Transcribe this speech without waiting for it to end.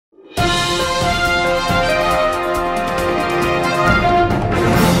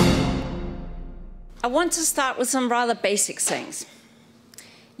want to start with some rather basic things.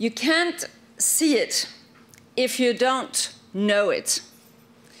 You can't see it if you don't know it.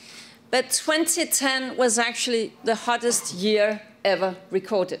 But 2010 was actually the hottest year ever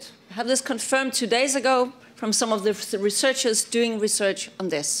recorded. I have this confirmed 2 days ago from some of the researchers doing research on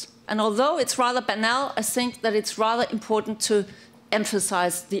this. And although it's rather banal, I think that it's rather important to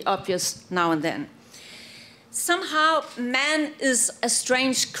emphasize the obvious now and then. Somehow, man is a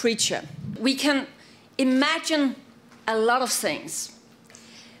strange creature. We can imagine a lot of things,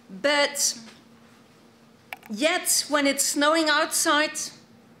 but yet when it's snowing outside,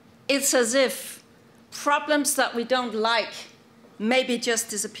 it's as if problems that we don't like maybe just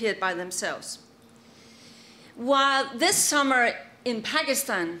disappeared by themselves. While this summer in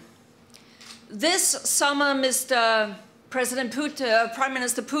Pakistan, this summer Prime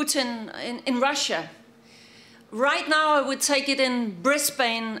Minister Putin in Russia, right now I would take it in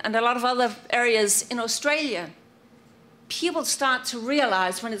Brisbane and a lot of other areas in Australia, people start to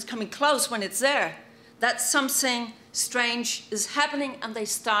realize when it's coming close, when it's there, that something strange is happening, and they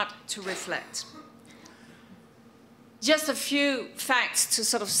start to reflect. Just a few facts to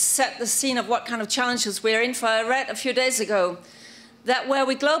sort of set the scene of what kind of challenges we're in for. I read a few days ago that where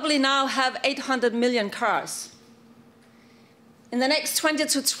we globally now have 800 million cars, in the next 20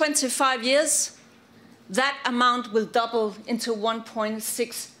 to 25 years, that amount will double into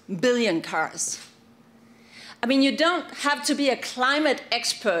 1.6 billion cars. I mean, you don't have to be a climate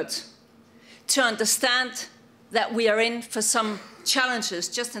expert to understand that we are in for some challenges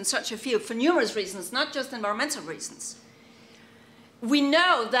just in such a field, for numerous reasons, not just environmental reasons. We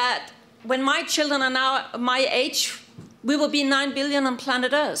know that when my children are now my age, we will be 9 billion on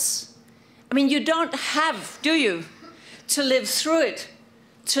planet Earth. I mean, you don't have, do you, to live through it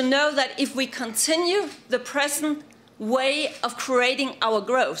to know that if we continue the present way of creating our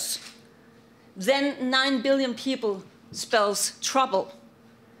growth, then 9 billion people spells trouble.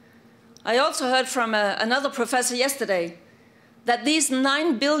 I also heard from another professor yesterday that these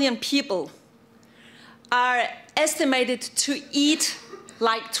 9 billion people are estimated to eat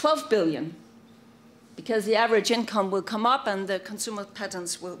like 12 billion, because the average income will come up and the consumer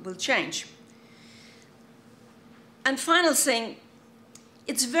patterns will change. And final thing,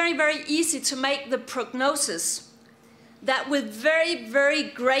 it's very, very easy to make the prognosis that with very, very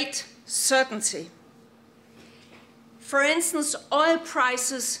great certainty, for instance, oil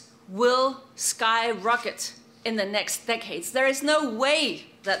prices will skyrocket in the next decades. There is no way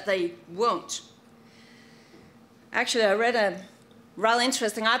that they won't. Actually, I read a rather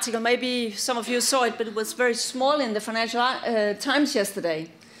interesting article. Maybe some of you saw it, but it was very small in the Financial Times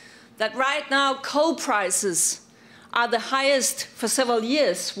yesterday, that right now coal prices are the highest for several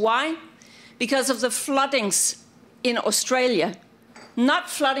years. Why? Because of the floodings in Australia. Not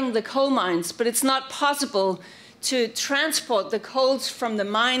flooding the coal mines, but it's not possible to transport the coals from the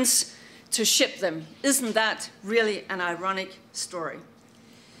mines to ship them. Isn't that really an ironic story?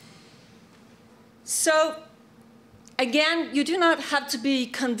 So, again, you do not have to be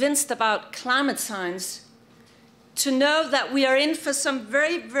convinced about climate science to know that we are in for some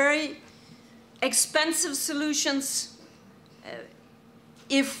very, very expensive solutions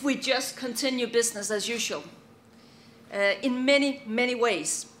if we just continue business as usual in many, many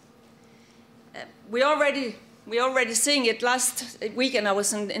ways. We're already seeing it. Last weekend I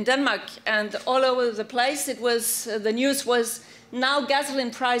was in Denmark, and all over the place it was, the news was, now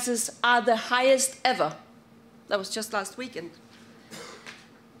gasoline prices are the highest ever. That was just last weekend.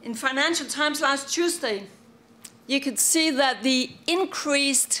 In Financial Times last Tuesday, you could see that the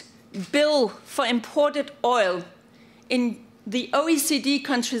increased bill for imported oil in the OECD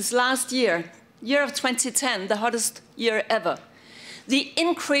countries last year, year of 2010, the hottest year ever, the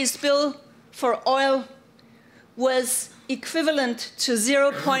increased bill for oil was equivalent to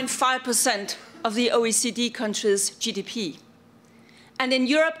 0.5% of the OECD countries' GDP. And in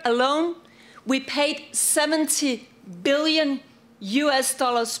Europe alone, we paid 70 billion US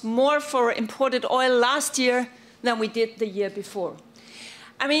dollars more for imported oil last year than we did the year before.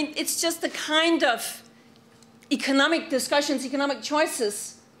 I mean, it's just the kind of economic discussions, economic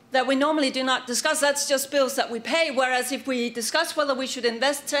choices that we normally do not discuss. That's just bills that we pay, whereas if we discuss whether we should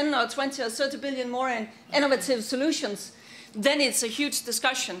invest 10 or 20 or 30 billion more in innovative solutions, then it's a huge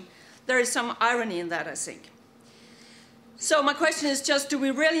discussion. There is some irony in that, I think. So my question is just, do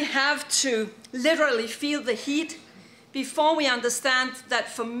we really have to literally feel the heat before we understand that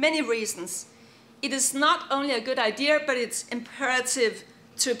for many reasons, it is not only a good idea, but it's imperative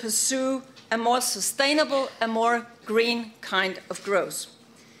to pursue a more sustainable, a more green kind of growth?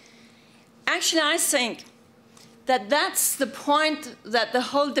 Actually, I think that that's the point that the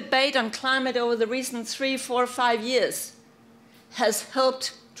whole debate on climate over the recent 3, 4, 5 years has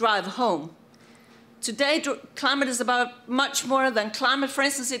helped drive home. Today, climate is about much more than climate. For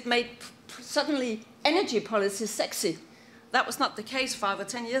instance, it made suddenly energy policy sexy. That was not the case 5 or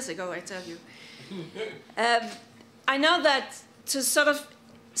 10 years ago, I tell you. I know that to sort of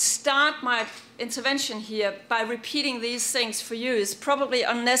start my intervention here by repeating these things for you is probably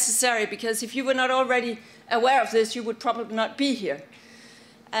unnecessary, because if you were not already aware of this, you would probably not be here.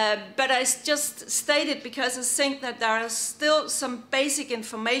 But I just state it because I think that there is still some basic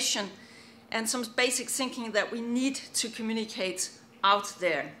information and some basic thinking that we need to communicate out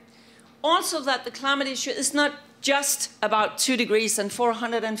there. Also, that the climate issue is not just about 2 degrees and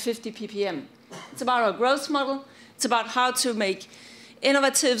 450 ppm. It's about our growth model. It's about how to make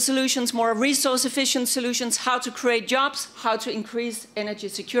innovative solutions, more resource-efficient solutions, how to create jobs, how to increase energy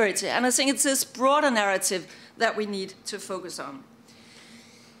security. And I think it's this broader narrative that we need to focus on.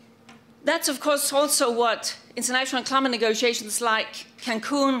 That's, of course, also what international climate negotiations like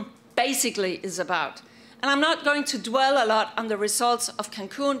Cancún basically is about. And I'm not going to dwell a lot on the results of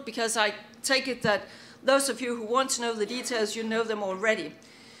Cancún, because I take it that those of you who want to know the details, you know them already.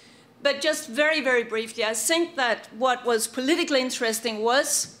 But just very, very briefly, I think that what was politically interesting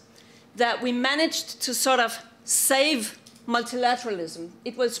was that we managed to sort of save multilateralism.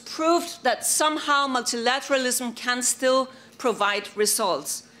 It was proved that somehow multilateralism can still provide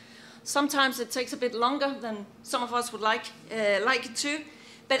results. Sometimes it takes a bit longer than some of us would like it to,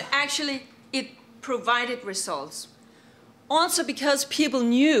 but actually it provided results. Also because people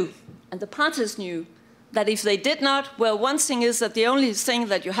knew, and the parties knew, that if they did not, well, one thing is that the only thing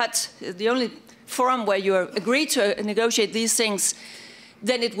that you had, the only forum where you agreed to negotiate these things,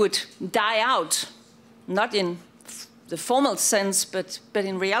 then it would die out, not in the formal sense, but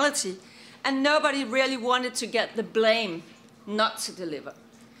in reality. And nobody really wanted to get the blame not to deliver.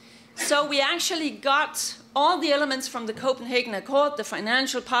 So we actually got all the elements from the Copenhagen Accord, the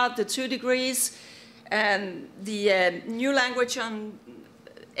financial part, the 2 degrees, the new language on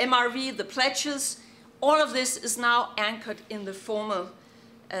MRV, the pledges. All of this is now anchored in the formal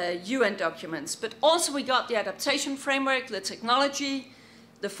UN documents. But also we got the adaptation framework, the technology,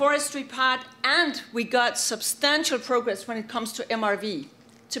 the forestry part, and we got substantial progress when it comes to MRV.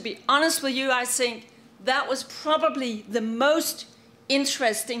 To be honest with you, I think that was probably the most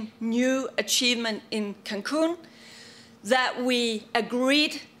interesting new achievement in Cancun, that we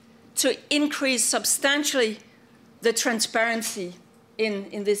agreed to increase substantially the transparency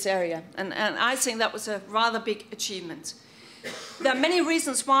in this area. And I think that was a rather big achievement. There are many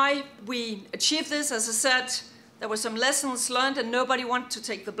reasons why we achieved this. As I said, there were some lessons learned and nobody wanted to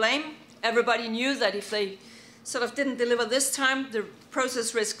take the blame. Everybody knew that if they sort of didn't deliver this time, the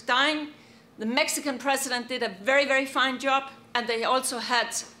process risked dying. The Mexican president did a very, very fine job, and they also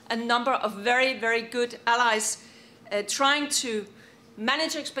had a number of very, very good allies trying to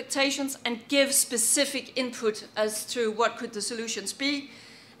manage expectations and give specific input as to what could the solutions be.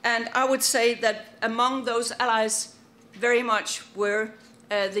 And I would say that among those allies very much were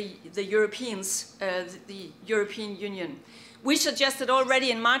the Europeans, the European Union. We suggested already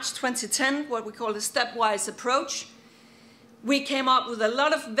in March 2010 what we call a stepwise approach. We came up with a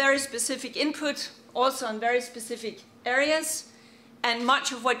lot of very specific input, also on very specific areas, and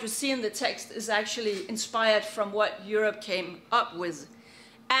much of what you see in the text is actually inspired from what Europe came up with.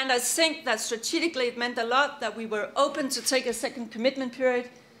 And I think that strategically it meant a lot that we were open to take a second commitment period.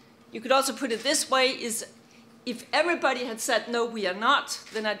 You could also put it this way, is if everybody had said, no, we are not,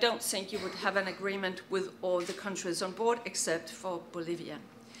 then I don't think you would have an agreement with all the countries on board except for Bolivia.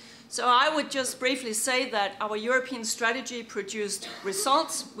 So I would just briefly say that our European strategy produced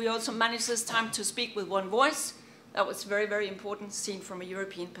results. We also managed this time to speak with one voice. That was very, very important, seen from a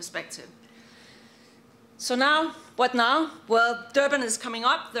European perspective. So now, what now? Well, Durban is coming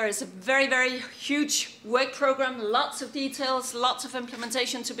up. There is a very, very huge work program, lots of details, lots of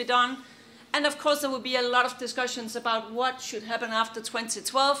implementation to be done. And of course, there will be a lot of discussions about what should happen after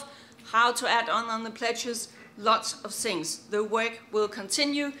 2012, how to add on the pledges, lots of things. The work will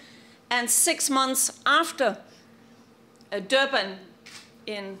continue. And 6 months after Durban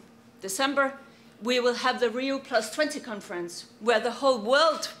in December, we will have the Rio +20 conference, where the whole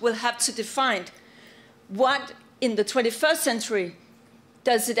world will have to define what in the 21st century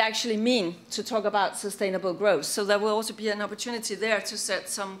does it actually mean to talk about sustainable growth. So there will also be an opportunity there to set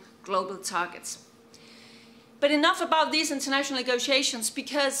some global targets. But enough about these international negotiations,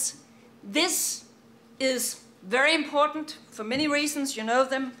 because this is very important for many reasons, you know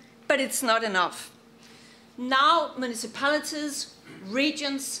them, but it's not enough. Now municipalities,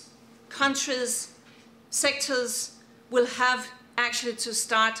 regions, countries sectors will have actually to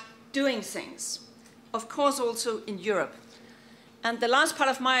start doing things. Of course, also in Europe. And the last part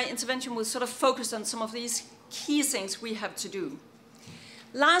of my intervention will sort of focus on some of these key things we have to do.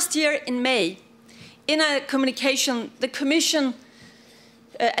 Last year in May, in a communication, the Commission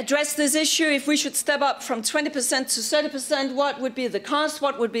addressed this issue. If we should step up from 20% to 30%, what would be the cost?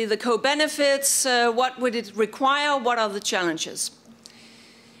 What would be the co-benefits? What would it require? What are the challenges?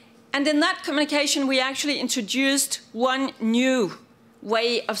 And in that communication, we actually introduced one new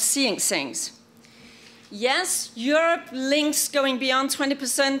way of seeing things. Yes, Europe links going beyond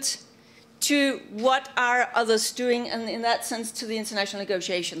 20% to what are others doing, and in that sense to the international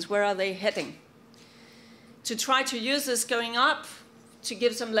negotiations. Where are they heading? To try to use this going up to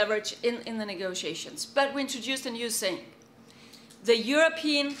give some leverage in the negotiations. But we introduced a new thing. The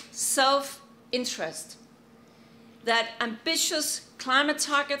European self-interest that ambitious climate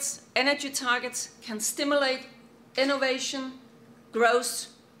targets, energy targets can stimulate innovation, growth,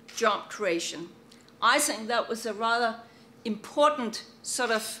 job creation. I think that was a rather important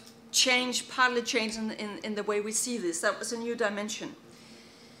sort of change, partly change in the way we see this. That was a new dimension.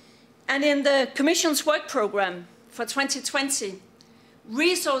 And in the Commission's work program for 2020,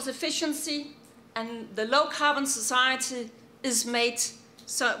 resource efficiency and the low-carbon society is made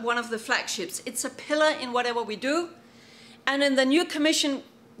one of the flagships. It's a pillar in whatever we do. And in the new Commission,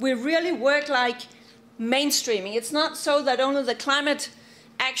 we really work like mainstreaming. It's not so that only the Climate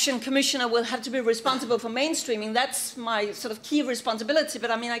Action Commissioner will have to be responsible for mainstreaming. That's my sort of key responsibility. But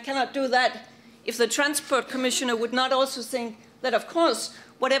I mean, I cannot do that if the Transport Commissioner would not also think that, of course,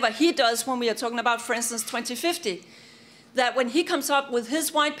 whatever he does when we are talking about, for instance, 2050, that when he comes up with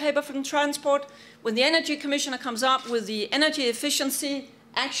his white paper from transport, when the Energy Commissioner comes up with the Energy Efficiency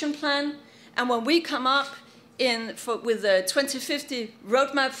Action Plan, and when we come up with the 2050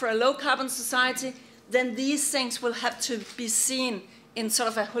 roadmap for a low-carbon society, then these things will have to be seen in sort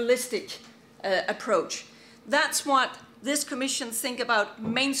of a holistic approach. That's what this Commission thinks about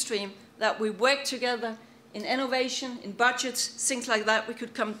mainstream, that we work together in innovation, in budgets, things like that. We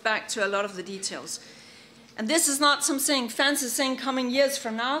could come back to a lot of the details. And this is not something fancy thing coming years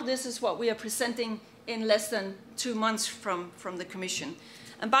from now. This is what we are presenting in less than 2 months from the Commission.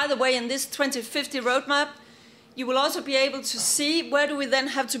 And by the way, in this 2050 roadmap, you will also be able to see where do we then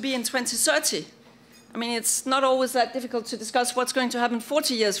have to be in 2030. I mean, it's not always that difficult to discuss what's going to happen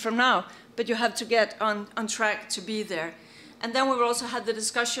 40 years from now, but you have to get on track to be there. And then we will also have the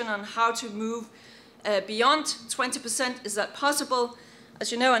discussion on how to move beyond 20%. Is that possible?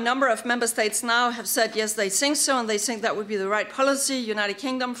 As you know, a number of member states now have said, yes, they think so, and they think that would be the right policy. United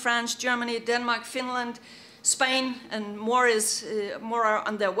Kingdom, France, Germany, Denmark, Finland, Spain, and more are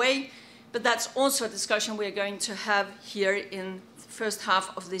on their way. But that's also a discussion we are going to have here in the first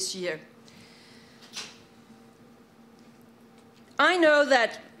half of this year. I know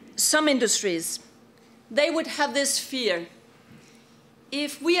that some industries, they would have this fear.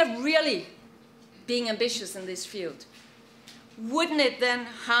 If we are really being ambitious in this field, wouldn't it then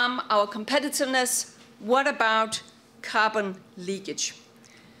harm our competitiveness? What about carbon leakage?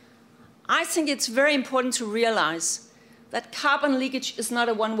 I think it's very important to realize that carbon leakage is not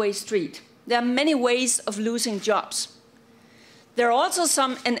a one-way street. There are many ways of losing jobs. There are also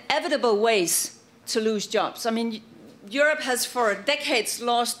some inevitable ways to lose jobs. I mean, Europe has for decades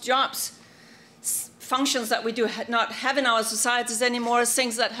lost jobs, functions that we do not have in our societies anymore,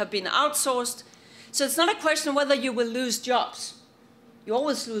 things that have been outsourced. So it's not a question of whether you will lose jobs. You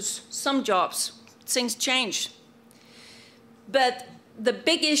always lose some jobs. Things change. But the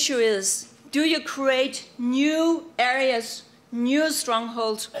big issue is, do you create new areas, new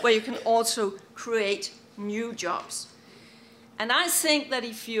strongholds where you can also create new jobs? And I think that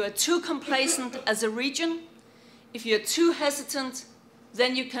if you are too complacent as a region, if you're too hesitant,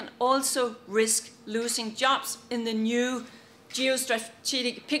 then you can also risk losing jobs in the new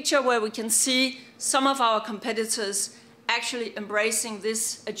geostrategic picture where we can see some of our competitors actually embracing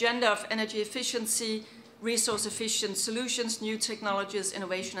this agenda of energy efficiency, resource-efficient solutions, new technologies,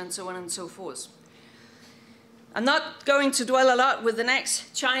 innovation, and so on and so forth. I'm not going to dwell a lot with the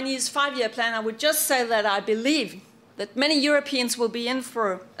next Chinese 5-year plan. I would just say that I believe that many Europeans will be in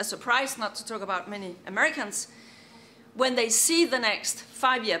for a surprise, not to talk about many Americans, when they see the next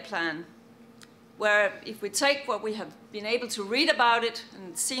 5-year plan, where if we take what we have been able to read about it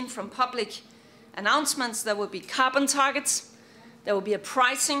and seen from public announcements, there will be carbon targets, there will be a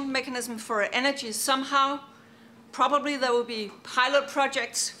pricing mechanism for energy somehow, probably there will be pilot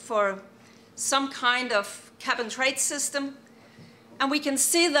projects for some kind of cap and trade system. And we can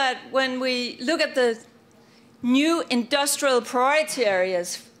see that when we look at the new industrial priority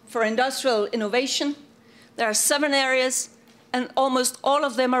areas for industrial innovation, There are 7 areas, and almost all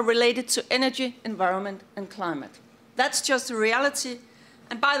of them are related to energy, environment, and climate. That's just the reality.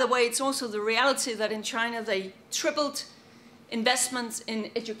 And by the way, it's also the reality that in China they tripled investments in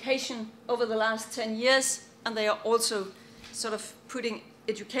education over the last 10 years, and they are also sort of putting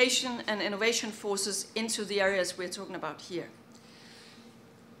education and innovation forces into the areas we're talking about here.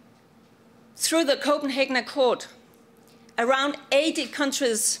 Through the Copenhagen Accord, around 80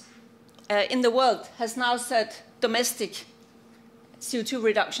 countries in the world has now set domestic CO2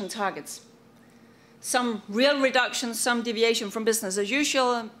 reduction targets. Some real reductions, some deviation from business as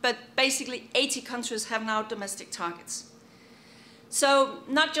usual, but basically 80 countries have now domestic targets. So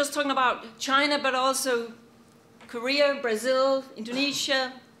not just talking about China, but also Korea, Brazil,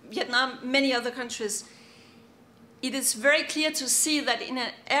 Indonesia, Vietnam, many other countries. It is very clear to see that in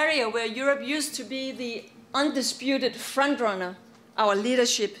an area where Europe used to be the undisputed frontrunner, our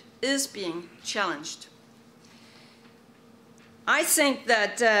leadership is being challenged. I think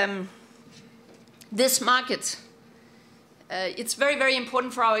that this market, it's very, very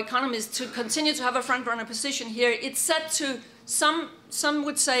important for our economies to continue to have a front-runner position here. It's set to, some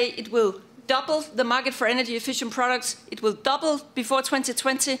would say it will double the market for energy-efficient products. It will double before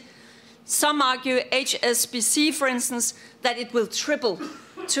 2020. Some argue, HSBC, for instance, that it will triple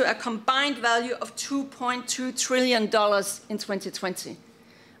to a combined value of $2.2 trillion in 2020.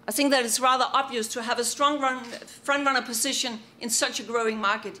 I think that it's rather obvious to have a strong front-runner position in such a growing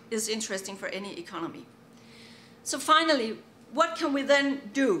market is interesting for any economy. So finally, what can we then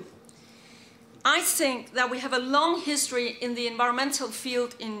do? I think that we have a long history in the environmental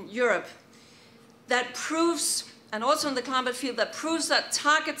field in Europe that proves, and also in the climate field, that proves that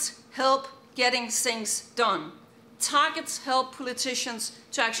targets help getting things done. Targets help politicians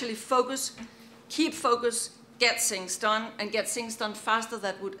to actually focus, keep focus, get things done, and get things done faster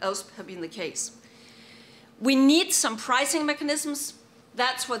than would else have been the case. We need some pricing mechanisms.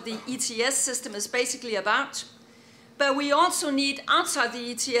 That's what the ETS system is basically about. But we also need, outside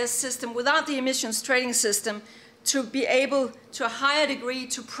the ETS system, without the emissions trading system, to be able, to a higher degree,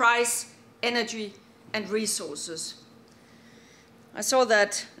 to price energy and resources. I saw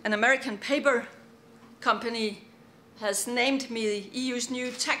that an American paper company has named me the EU's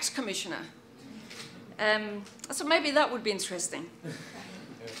new tax commissioner. So maybe that would be interesting.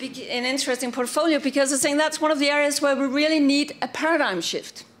 An interesting portfolio, because I think that's one of the areas where we really need a paradigm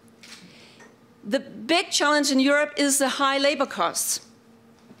shift. The big challenge in Europe is the high labor costs.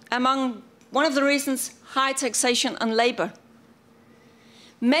 One of the reasons, high taxation on labor.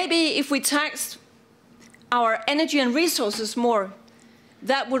 Maybe if we taxed our energy and resources more,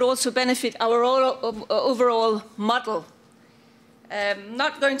 that would also benefit our overall model.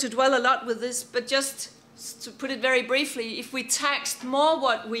 Not going to dwell a lot with this, but just to put it very briefly, if we taxed more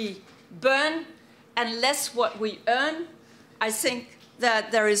what we burn and less what we earn, I think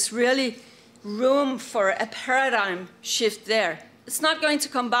that there is really room for a paradigm shift there. It's not going to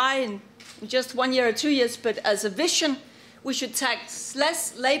come by in just 1 year or 2 years, but as a vision, we should tax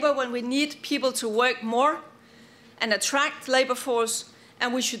less labor when we need people to work more and attract labor force,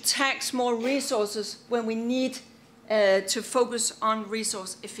 and we should tax more resources when we need to focus on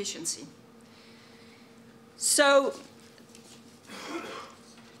resource efficiency. So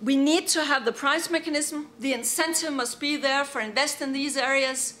we need to have the price mechanism. The incentive must be there for invest in these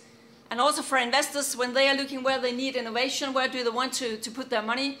areas, and also for investors when they are looking where they need innovation, where do they want to put their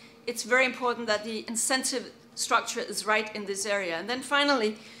money. It's very important that the incentive structure is right in this area. And then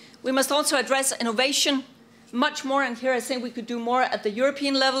finally, we must also address innovation much more, and here I think we could do more at the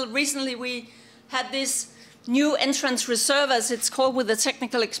European level. Recently we had this new entrance reserve, as it's called with a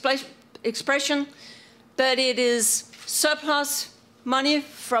technical expression, but it is surplus money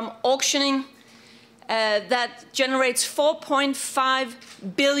from auctioning that generates 4.5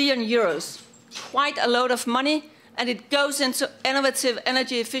 billion euros, quite a load of money, and it goes into innovative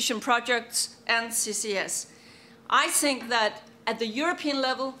energy efficient projects and CCS. I think that at the European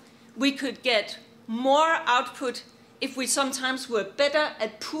level we could get more output if we sometimes were better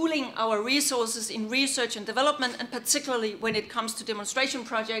at pooling our resources in research and development, and particularly when it comes to demonstration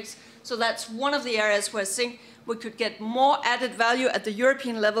projects. So that's one of the areas where I think we could get more added value at the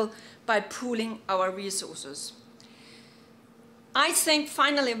European level by pooling our resources. I think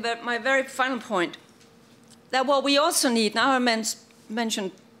finally, my very final point, that what we also need, now I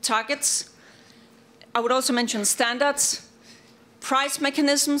mentioned targets, I would also mention standards, price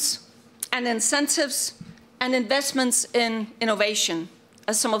mechanisms, and incentives, and investments in innovation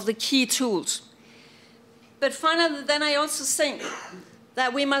as some of the key tools. But finally, then I also think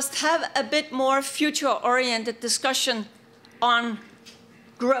that we must have a bit more future-oriented discussion on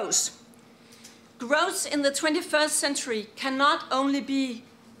growth. growth in the 21st century cannot only be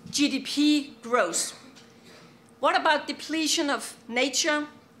GDP growth. What about depletion of nature,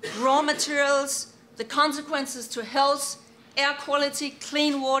 raw materials, the consequences to health, air quality,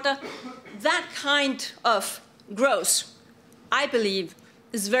 clean water? That kind of growth, I believe,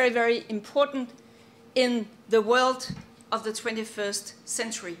 is very, very important in the world of the 21st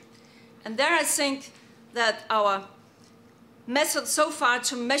century. And there I think that our method so far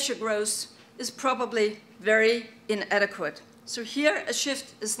to measure growth is probably very inadequate. So here a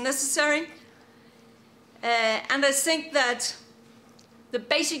shift is necessary. And I think that the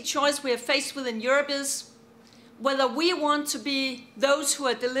basic choice we are faced with in Europe is whether we want to be those who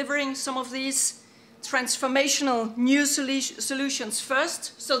are delivering some of these transformational new solutions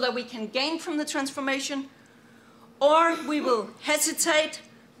first so that we can gain from the transformation, or we will hesitate,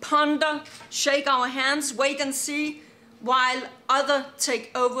 ponder, shake our hands, wait and see, while others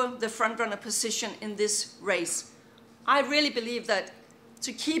take over the front-runner position in this race. I really believe that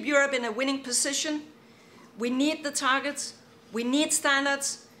to keep Europe in a winning position, we need the targets, we need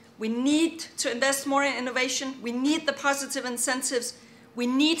standards, we need to invest more in innovation, we need the positive incentives, we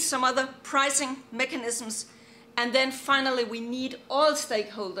need some other pricing mechanisms, and then finally we need all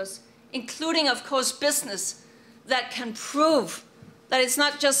stakeholders, including, of course, business, that can prove that it's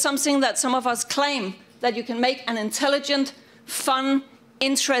not just something that some of us claim, that you can make an intelligent, fun,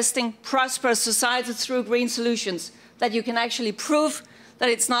 interesting, prosperous society through green solutions, that you can actually prove that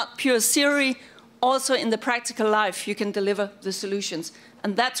it's not pure theory. Also in the practical life, you can deliver the solutions.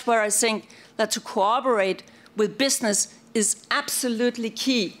 And that's where I think that to cooperate with business is absolutely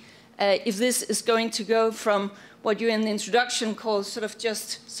key. If this is going to go from what you in the introduction called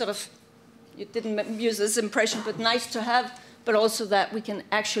you didn't use this impression, but nice to have, but also that we can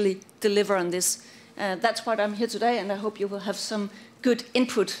actually deliver on this. That's what I'm here today, and I hope you will have some good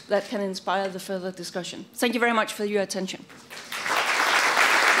input that can inspire the further discussion. Thank you very much for your attention.